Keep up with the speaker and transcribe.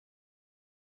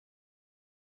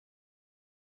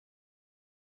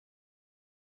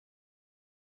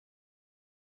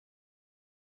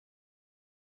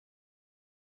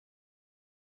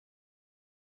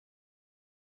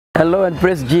Hello and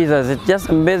praise Jesus. It's just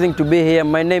amazing to be here.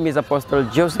 My name is Apostle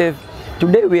Joseph.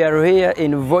 Today we are here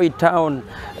in Voi Town,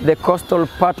 the coastal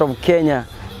part of Kenya.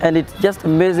 And it's just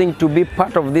amazing to be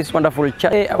part of this wonderful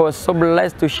church. I was so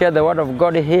blessed to share the word of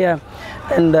God here.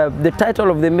 And the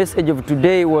title of the message of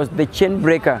today was The Chain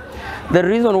Breaker. The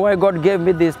reason why God gave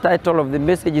me this title of the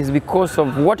message is because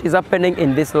of what is happening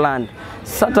in this land.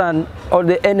 Satan, or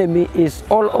the enemy, is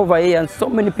all over here, and so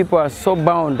many people are so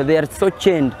bound, they are so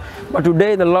chained. But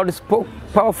today the Lord spoke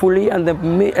powerfully, and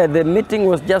the meeting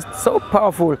was just so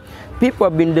powerful. People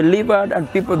have been delivered,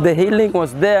 and the healing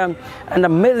was there. An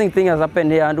amazing thing has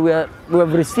happened here, and we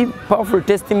have received powerful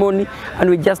testimony, and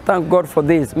we just thank God for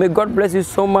this. May God bless you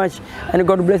so much, and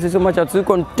God bless you so much as we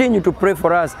continue to pray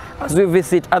for us as we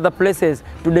visit other places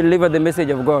to deliver the message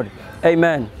of God.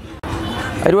 Amen.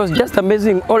 It was just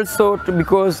amazing also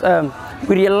because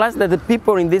we realized that the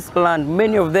people in this land,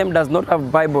 many of them does not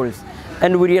have Bibles.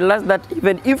 And we realized that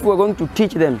even if we're going to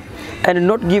teach them and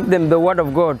not give them the word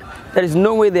of God, there is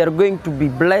no way they are going to be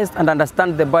blessed and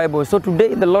understand the Bible. So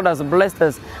today the Lord has blessed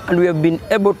us, and we have been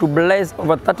able to bless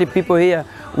over 30 people here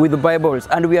with the Bibles.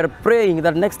 And we are praying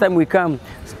that next time we come,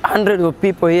 hundreds of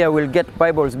people here will get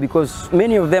Bibles, because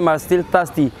many of them are still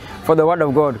thirsty for the word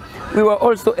of God. We were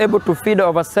also able to feed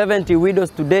over 70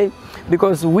 widows today,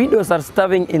 because widows are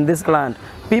starving in this land.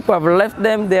 People have left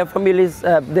them, their families,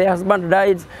 their husband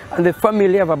died, and the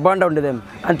family have abandoned them.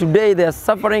 And today they are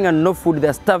suffering and no food, they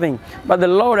are starving. But the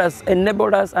Lord has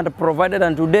enabled us and provided,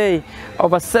 and today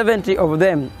over 70 of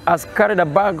them has carried a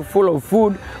bag full of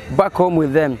food back home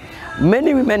with them.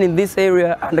 Many women in this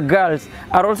area and girls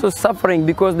are also suffering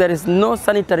because there is no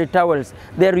sanitary towels.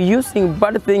 They are using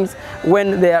bad things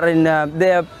when they are in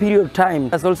their period time.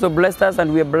 Has also blessed us,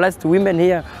 and we have blessed women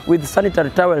here with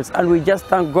sanitary towels. And we just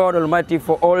thank God Almighty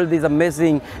for all this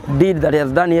amazing deed that He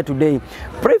has done here today.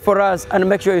 Pray for us and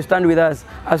make sure you stand with us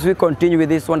as we continue with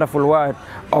this wonderful word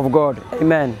of God.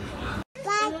 Amen.